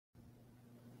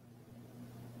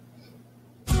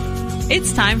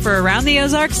It's time for Around the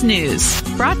Ozarks News,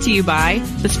 brought to you by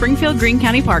the Springfield-Greene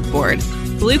County Park Board,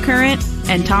 Blue Current,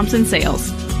 and Thompson Sales.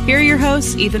 Here are your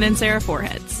hosts, Ethan and Sarah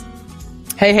Foreheads.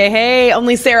 Hey,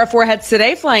 only Sarah Foreheads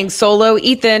today, flying solo.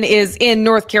 Ethan is in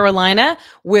North Carolina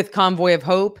with Convoy of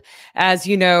Hope. As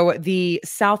you know, the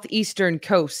southeastern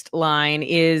coastline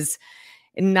is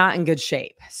not in good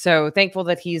shape. So thankful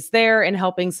that he's there and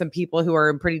helping some people who are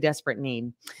in pretty desperate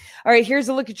need. All right, here's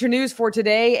a look at your news for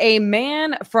today. A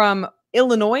man from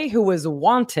Illinois who was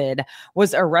wanted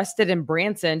was arrested in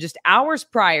Branson. Just hours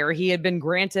prior, he had been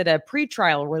granted a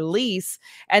pretrial release,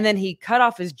 and then he cut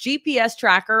off his GPS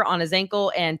tracker on his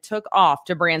ankle and took off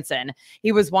to Branson.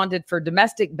 He was wanted for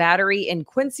domestic battery in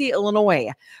Quincy, Illinois.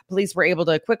 Police were able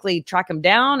to quickly track him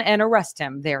down and arrest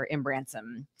him there in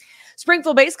Branson.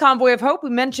 Springfield-based Convoy of Hope, we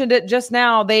mentioned it just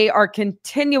now. They are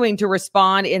continuing to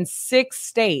respond in 6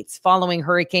 states following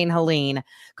Hurricane Helene.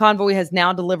 Convoy has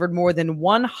now delivered more than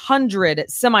 100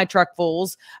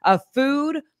 semi-truckfuls of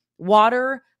food,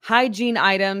 water, hygiene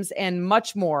items, and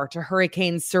much more to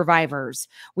hurricane survivors.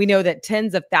 We know that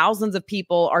tens of thousands of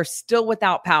people are still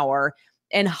without power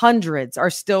and hundreds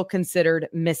are still considered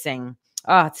missing.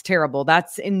 Oh, it's terrible.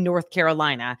 That's in North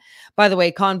Carolina. By the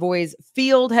way, Convoy's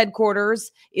field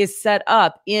headquarters is set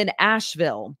up in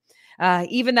Asheville.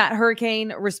 Even that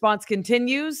hurricane response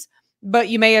continues, but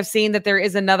you may have seen that there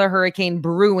is another hurricane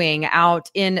brewing out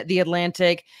in the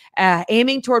Atlantic,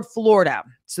 aiming toward Florida.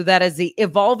 So that is the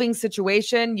evolving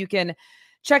situation. You can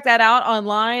check that out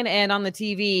online and on the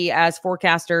TV as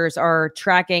forecasters are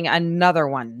tracking another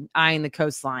one eyeing the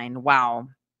coastline. Wow.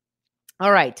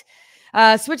 All right.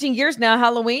 Switching gears now,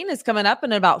 Halloween is coming up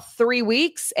in about 3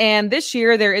 weeks, and this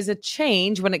year there is a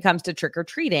change when it comes to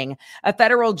trick-or-treating. A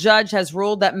federal judge has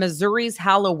ruled that Missouri's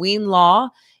Halloween law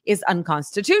is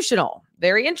unconstitutional.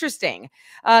 Very interesting.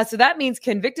 So that means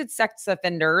convicted sex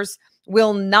offenders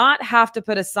will not have to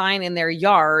put a sign in their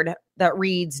yard that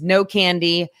reads "no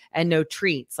candy and no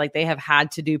treats" like they have had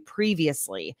to do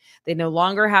previously. They no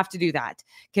longer have to do that.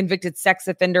 Convicted sex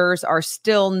offenders are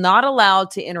still not allowed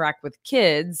to interact with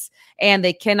kids, and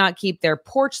they cannot keep their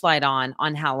porch light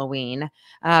on Halloween.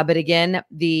 But again,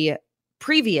 the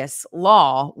previous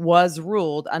law was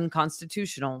ruled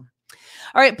unconstitutional.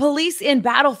 All right, police in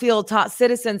Battlefield taught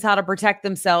citizens how to protect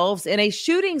themselves in a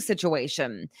shooting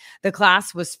situation. The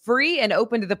class was free and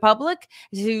open to the public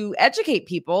to educate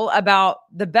people about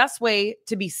the best way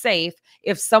to be safe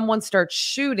if someone starts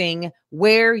shooting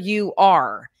where you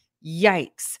are.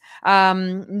 Yikes.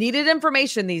 Needed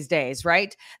information these days,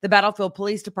 right? The Battlefield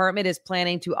Police Department is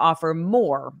planning to offer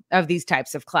more of these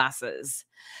types of classes.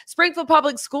 Springfield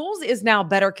Public Schools is now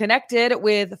better connected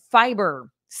with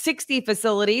fiber. 60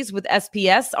 facilities with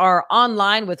SPS are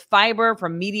online with fiber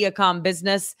from Mediacom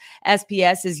Business.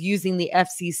 SPS is using the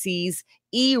FCC's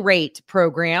E-rate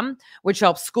program, which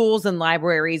helps schools and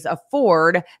libraries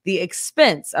afford the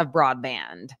expense of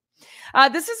broadband.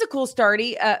 This is a cool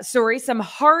story, some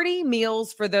hearty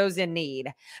meals for those in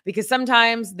need, because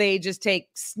sometimes they just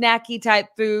take snacky type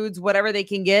foods, whatever they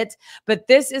can get. But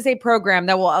this is a program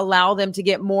that will allow them to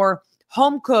get more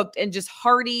home cooked and just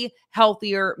hearty,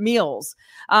 healthier meals.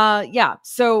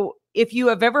 So if you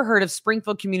have ever heard of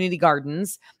Springfield Community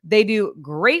Gardens, they do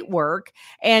great work.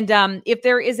 And if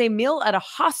there is a meal at a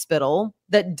hospital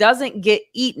that doesn't get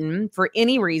eaten for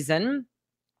any reason,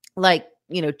 like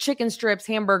chicken strips,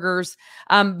 hamburgers,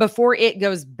 before it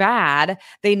goes bad,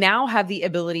 they now have the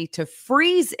ability to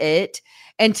freeze it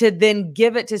and to then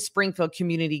give it to Springfield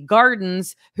Community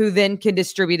Gardens, who then can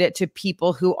distribute it to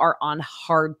people who are on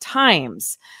hard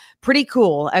times. Pretty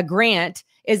cool. A grant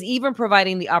is even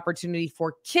providing the opportunity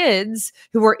for kids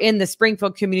who are in the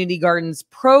Springfield Community Gardens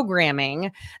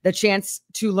programming the chance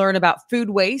to learn about food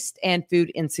waste and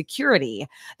food insecurity.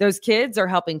 Those kids are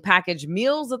helping package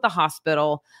meals at the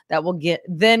hospital that will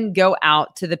then go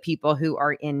out to the people who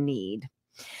are in need.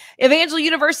 Evangel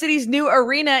University's new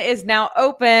arena is now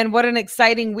open. What an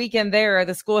exciting weekend there.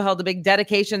 The school held a big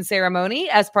dedication ceremony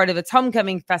as part of its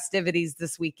homecoming festivities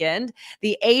this weekend.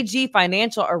 The AG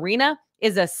Financial Arena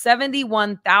is a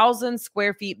 71,000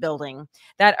 square feet building.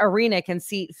 That arena can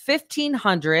seat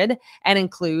 1,500 and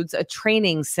includes a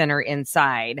training center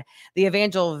inside. The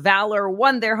Evangel Valor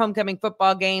won their homecoming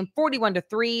football game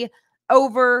 41-3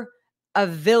 over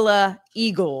Avila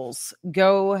Eagles.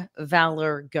 Go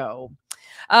Valor, go.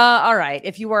 All right.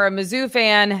 If you are a Mizzou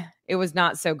fan, it was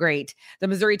not so great. The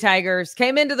Missouri Tigers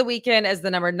came into the weekend as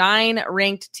the number 9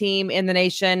 ranked team in the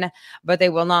nation, but they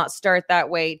will not start that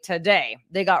way today.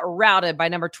 They got routed by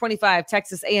number 25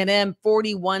 Texas A&M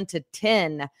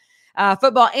 41-10.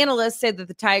 Football analysts say that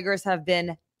the Tigers have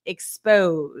been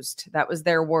exposed. That was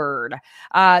their word.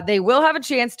 They will have a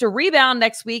chance to rebound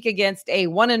next week against a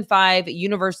 1-5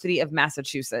 University of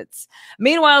Massachusetts.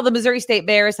 Meanwhile, the Missouri State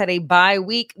Bears had a bye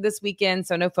week this weekend,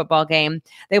 so no football game.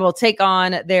 They will take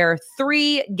on their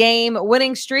 3-game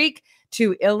winning streak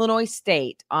to Illinois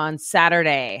State on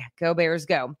Saturday. Go Bears,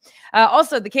 go.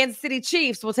 Also, the Kansas City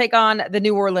Chiefs will take on the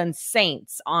New Orleans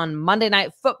Saints on Monday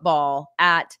Night Football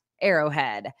at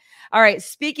Arrowhead. All right,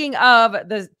 speaking of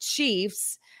the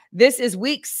Chiefs, this is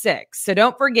week 6. So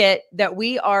don't forget that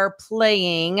we are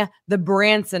playing the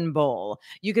Branson Bowl.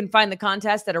 You can find the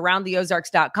contest at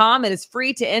aroundtheozarks.com. It is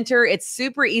free to enter. It's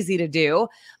super easy to do.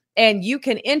 And you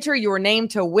can enter your name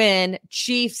to win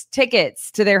Chiefs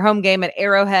tickets to their home game at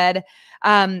Arrowhead.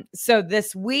 So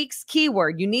this week's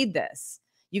keyword, you need this.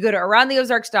 You go to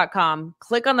aroundtheozarks.com,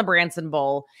 click on the Branson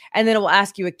Bowl, and then it will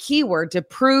ask you a keyword to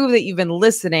prove that you've been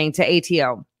listening to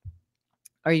ATO.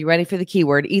 Are you ready for the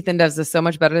keyword? Ethan does this so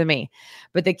much better than me.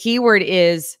 But the keyword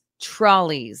is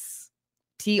trolleys.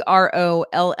 Trolleys.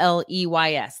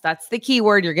 That's the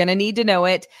keyword. You're going to need to know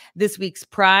it. This week's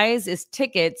prize is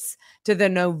tickets to the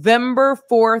November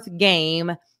 4th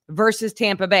game versus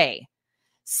Tampa Bay.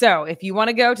 So if you want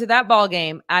to go to that ball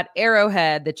game at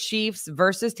Arrowhead, the Chiefs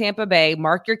versus Tampa Bay,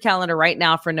 mark your calendar right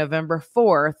now for November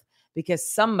 4th because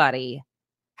somebody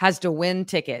has to win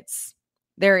tickets.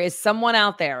 There is someone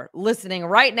out there listening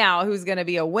right now who's going to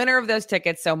be a winner of those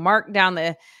tickets. So mark down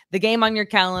the game on your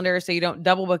calendar so you don't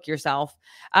double book yourself.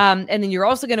 And then you're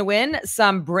also going to win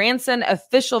some Branson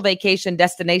official vacation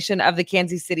destination of the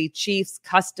Kansas City Chiefs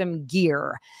custom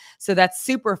gear. So that's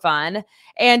super fun.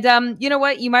 And you know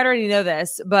what? You might already know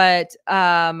this, but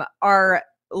our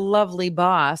lovely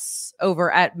boss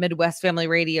over at Midwest Family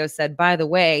Radio said, by the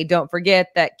way, don't forget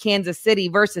that Kansas City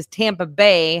versus Tampa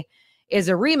Bay is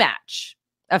a rematch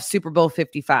of Super Bowl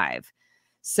 55.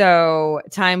 So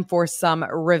time for some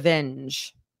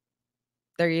revenge.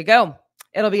 There you go.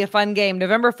 It'll be a fun game.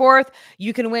 November 4th,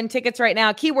 you can win tickets right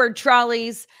now. Keyword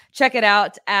trolleys. Check it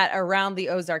out at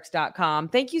aroundtheozarks.com.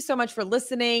 Thank you so much for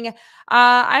listening.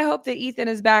 I hope that Ethan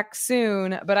is back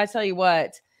soon, but I tell you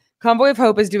what, Convoy of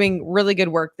Hope is doing really good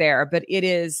work there, but it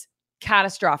is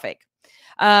catastrophic.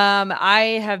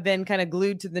 I have been kind of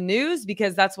glued to the news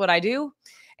because that's what I do.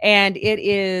 And it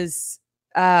is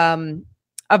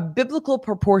of biblical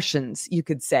proportions, you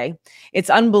could say. It's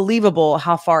unbelievable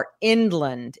how far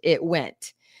inland it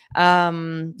went.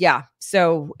 Yeah.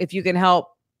 So if you can help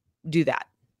do that,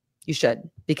 you should,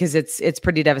 because it's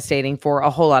pretty devastating for a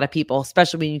whole lot of people,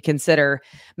 especially when you consider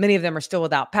many of them are still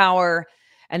without power.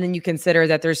 And then you consider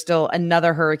that there's still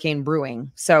another hurricane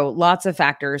brewing. So lots of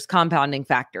factors, compounding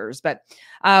factors. But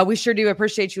we sure do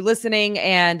appreciate you listening.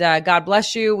 And God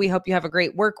bless you. We hope you have a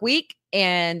great work week.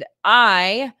 And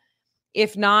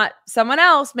if not someone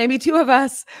else, maybe two of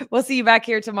us, we'll see you back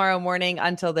here tomorrow morning.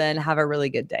 Until then, have a really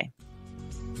good day.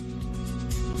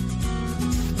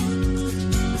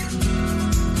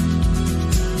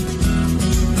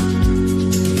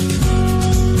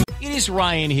 It is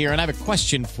Ryan here, and I have a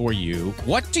question for you.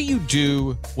 What do you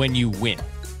do when you win?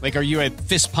 Like, are you a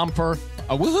fist pumper,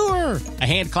 a woohooer, a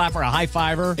hand clapper, a high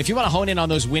fiver? If you want to hone in on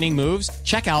those winning moves,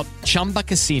 check out Chumba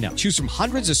Casino. Choose from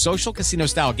hundreds of social casino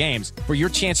style games for your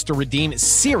chance to redeem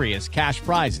serious cash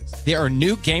prizes. There are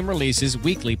new game releases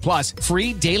weekly, plus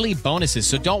free daily bonuses.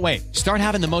 So don't wait. Start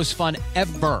having the most fun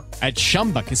ever at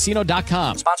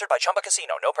ChumbaCasino.com. Sponsored by Chumba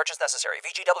Casino. No purchase necessary.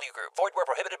 VGW Group. Void where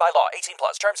prohibited by law. 18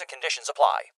 plus. Terms and conditions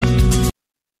apply.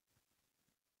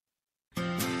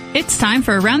 It's time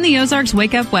for Around the Ozarks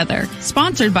Wake Up Weather,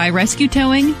 sponsored by Rescue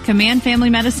Towing, Command Family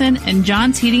Medicine, and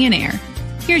John's Heating and Air.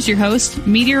 Here's your host,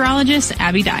 meteorologist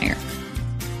Abby Dyer.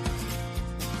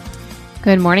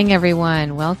 Good morning,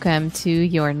 everyone. Welcome to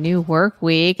your new work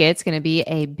week. It's going to be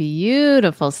a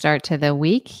beautiful start to the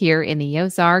week here in the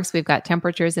Ozarks. We've got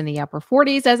temperatures in the upper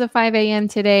 40s as of 5 a.m.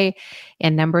 today,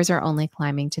 and numbers are only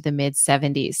climbing to the mid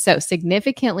 70s. So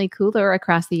significantly cooler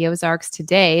across the Ozarks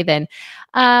today than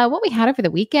what we had over the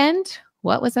weekend.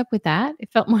 What was up with that?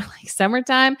 It felt more like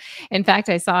summertime. In fact,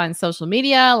 I saw on social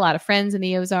media a lot of friends in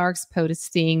the Ozarks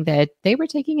posting that they were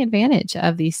taking advantage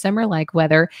of the summer-like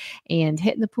weather and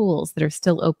hitting the pools that are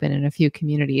still open in a few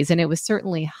communities. And it was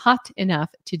certainly hot enough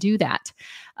to do that.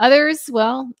 Others,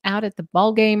 well, out at the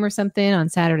ball game or something on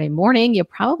Saturday morning, you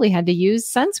probably had to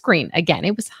use sunscreen. Again,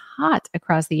 it was hot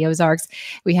across the Ozarks.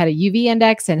 We had a UV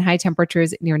index and high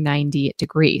temperatures near 90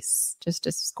 degrees. Just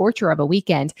a scorcher of a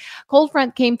weekend. Cold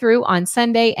front came through on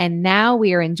Sunday, and now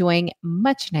we are enjoying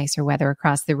much nicer weather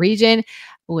across the region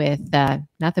with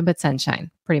nothing but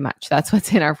sunshine. Pretty much. That's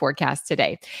what's in our forecast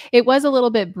today. It was a little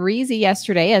bit breezy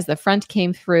yesterday as the front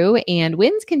came through and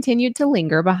winds continued to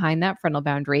linger behind that frontal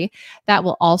boundary. That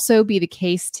will also be the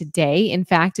case today. In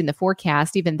fact, in the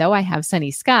forecast, even though I have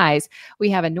sunny skies, we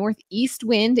have a northeast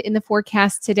wind in the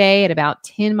forecast today at about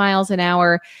 10 miles an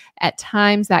hour. At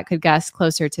times that could gust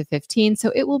closer to 15.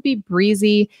 So it will be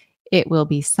breezy. It will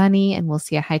be sunny, and we'll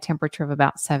see a high temperature of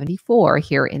about 74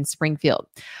 here in Springfield.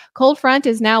 Cold front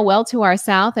is now well to our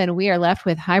south, and we are left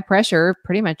with high pressure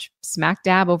pretty much smack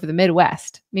dab over the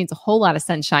Midwest. It means a whole lot of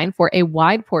sunshine for a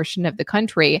wide portion of the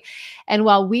country. And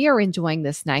while we are enjoying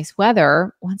this nice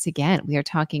weather, once again, we are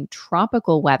talking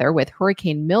tropical weather with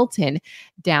Hurricane Milton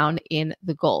down in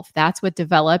the Gulf. That's what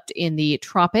developed in the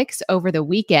tropics over the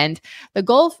weekend. The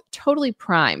Gulf totally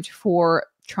primed for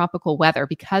tropical weather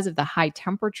because of the high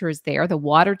temperatures there. The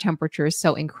water temperature is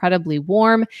so incredibly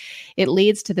warm. It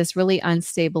leads to this really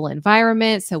unstable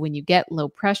environment. So when you get low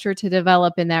pressure to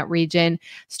develop in that region,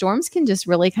 storms can just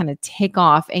really kind of take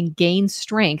off and gain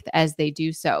strength as they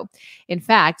do so. In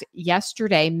fact,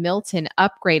 yesterday, Milton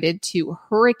upgraded to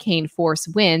hurricane force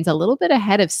winds a little bit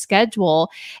ahead of schedule.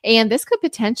 And this could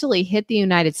potentially hit the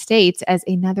United States as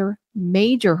another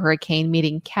major hurricane,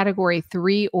 meaning category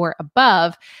 3 or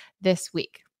above this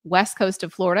week. West coast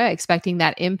of Florida expecting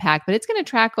that impact, but it's going to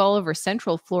track all over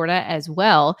central Florida as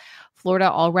well. Florida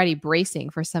already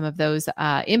bracing for some of those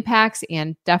impacts,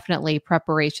 and definitely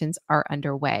preparations are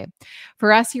underway.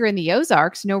 For us here in the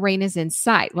Ozarks, no rain is in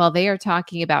sight. While they are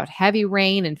talking about heavy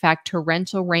rain, in fact,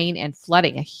 torrential rain and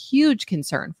flooding, a huge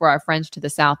concern for our friends to the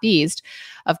southeast.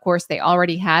 Of course, they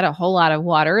already had a whole lot of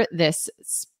water this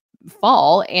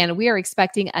fall, and we are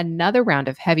expecting another round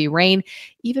of heavy rain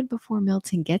even before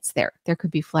Milton gets there. There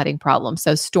could be flooding problems.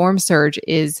 So storm surge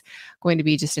is going to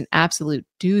be just an absolute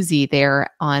doozy there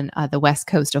on the west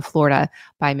coast of Florida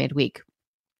by midweek.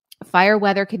 Fire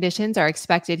weather conditions are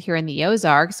expected here in the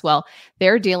Ozarks. Well,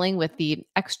 they're dealing with the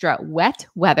extra wet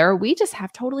weather. We just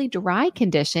have totally dry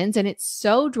conditions, and it's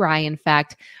so dry. In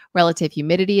fact, relative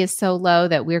humidity is so low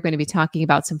that we're going to be talking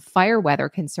about some fire weather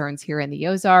concerns here in the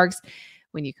Ozarks.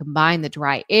 When you combine the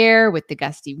dry air with the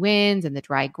gusty winds and the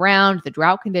dry ground, the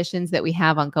drought conditions that we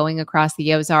have ongoing across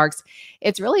the Ozarks,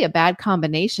 it's really a bad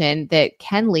combination that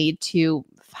can lead to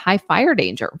high fire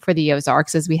danger for the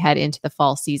Ozarks as we head into the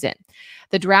fall season.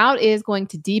 The drought is going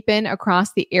to deepen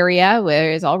across the area where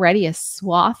there is already a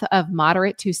swath of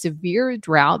moderate to severe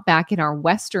drought back in our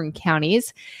western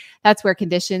counties. That's where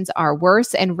conditions are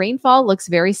worse, and rainfall looks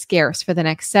very scarce for the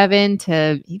next 7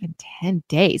 to even 10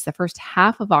 days. The first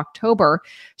half of October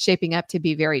shaping up to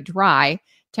be very dry.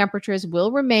 Temperatures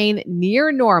will remain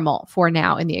near normal for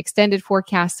now in the extended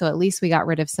forecast, so at least we got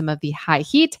rid of some of the high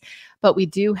heat. But we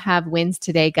do have winds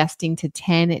today gusting to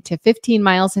 10 to 15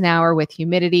 miles an hour with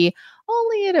humidity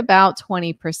only at about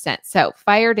 20%. So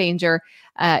fire danger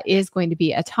is going to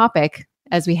be a topic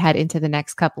as we head into the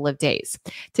next couple of days.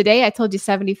 Today, I told you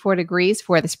 74 degrees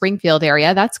for the Springfield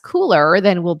area. That's cooler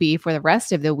than will be for the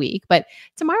rest of the week, but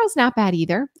tomorrow's not bad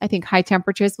either. I think high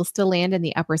temperatures will still land in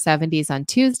the upper 70s on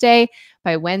Tuesday.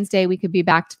 By Wednesday, we could be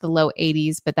back to the low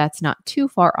 80s, but that's not too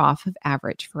far off of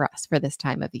average for us for this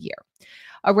time of the year.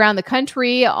 Around the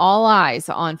country, all eyes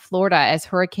on Florida as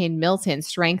Hurricane Milton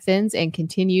strengthens and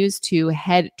continues to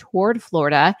head toward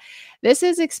Florida. This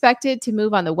is expected to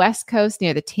move on the west coast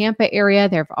near the Tampa area.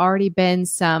 There have already been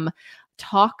some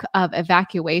talk of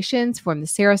evacuations from the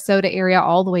Sarasota area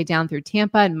all the way down through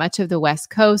Tampa and much of the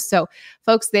west coast. So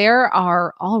folks there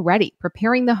are already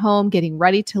preparing the home, getting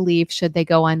ready to leave should they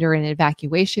go under an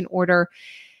evacuation order.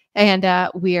 And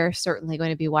we are certainly going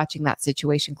to be watching that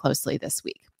situation closely this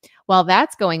week. While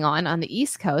that's going on the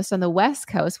East Coast, on the West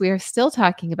Coast, we are still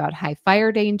talking about high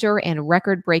fire danger and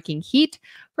record-breaking heat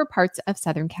for parts of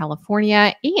Southern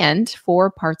California and for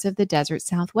parts of the desert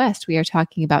Southwest. We are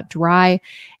talking about dry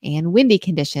and windy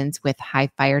conditions with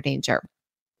high fire danger.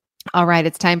 All right,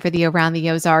 it's time for the Around the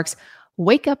Ozarks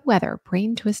Wake Up Weather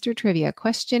Brain Twister Trivia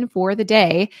question for the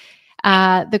day.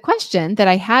 The question that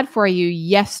I had for you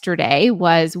yesterday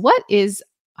was, what is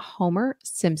Homer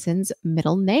Simpson's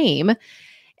middle name?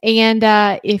 And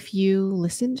if you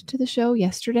listened to the show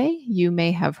yesterday, you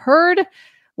may have heard,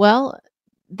 well,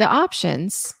 the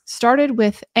options started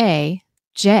with A,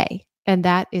 J, and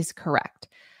that is correct.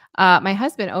 My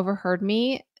husband overheard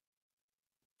me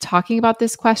talking about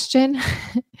this question,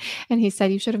 and he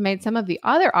said you should have made some of the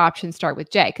other options start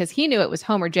with J, because he knew it was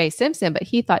Homer J. Simpson, but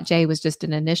he thought J was just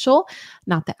an initial,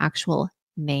 not the actual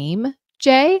name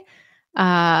J.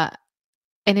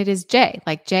 And it is J,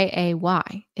 like Jay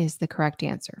is the correct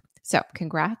answer. So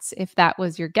congrats if that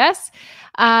was your guess.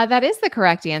 That is the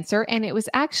correct answer. And it was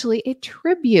actually a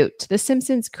tribute to the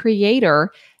Simpsons creator,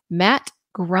 Matt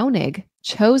Groening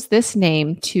chose this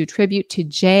name to tribute to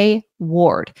Jay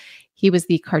Ward. He was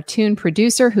the cartoon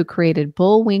producer who created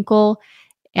Bullwinkle,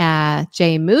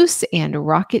 Jay Moose, and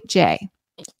Rocket J.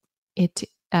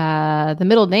 The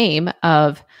middle name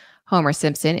of Homer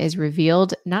Simpson is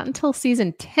revealed not until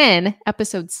season 10,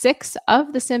 episode 6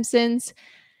 of The Simpsons.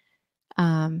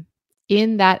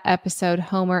 In that episode,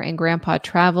 Homer and Grandpa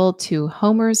travel to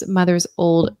Homer's mother's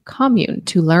old commune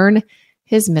to learn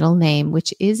his middle name,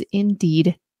 which is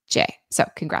indeed J. So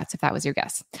congrats if that was your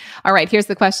guess. All right, here's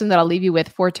the question that I'll leave you with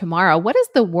for tomorrow. What is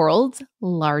the world's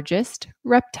largest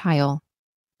reptile?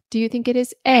 Do you think it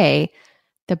is A,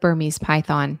 the Burmese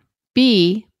python,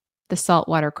 B, the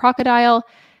saltwater crocodile,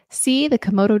 C, the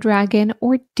Komodo dragon,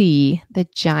 or D, the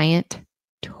giant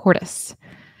tortoise?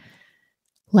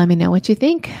 Let me know what you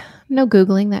think. No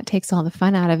Googling, that takes all the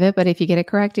fun out of it. But if you get a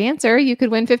correct answer, you could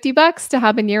win $50 to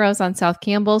habaneros on South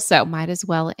Campbell. So might as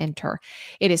well enter.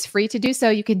 It is free to do so.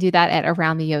 You can do that at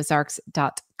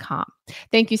aroundtheozarks.com.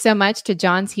 Thank you so much to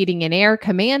John's Heating and Air,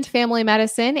 Command Family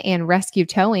Medicine, and Rescue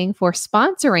Towing for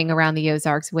sponsoring Around the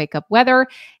Ozarks Wake Up Weather.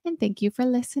 And thank you for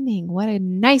listening. What a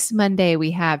nice Monday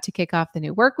we have to kick off the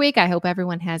new work week. I hope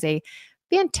everyone has a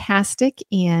fantastic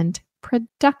and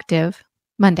productive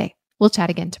Monday. We'll chat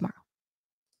again tomorrow.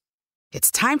 It's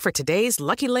time for today's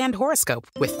Lucky Land horoscope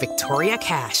with Victoria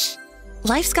Cash.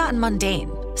 Life's gotten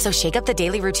mundane, so shake up the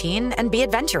daily routine and be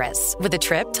adventurous with a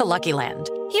trip to Lucky Land.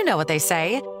 You know what they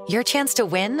say, your chance to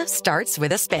win starts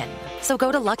with a spin. So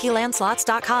go to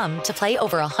LuckyLandSlots.com to play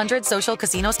over 100 social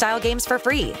casino-style games for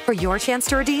free for your chance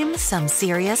to redeem some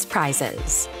serious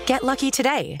prizes. Get lucky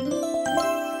today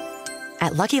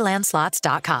at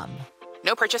LuckyLandSlots.com.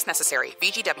 No purchase necessary.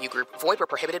 VGW Group. Void where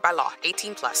prohibited by law.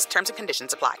 18+. Terms and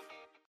conditions apply.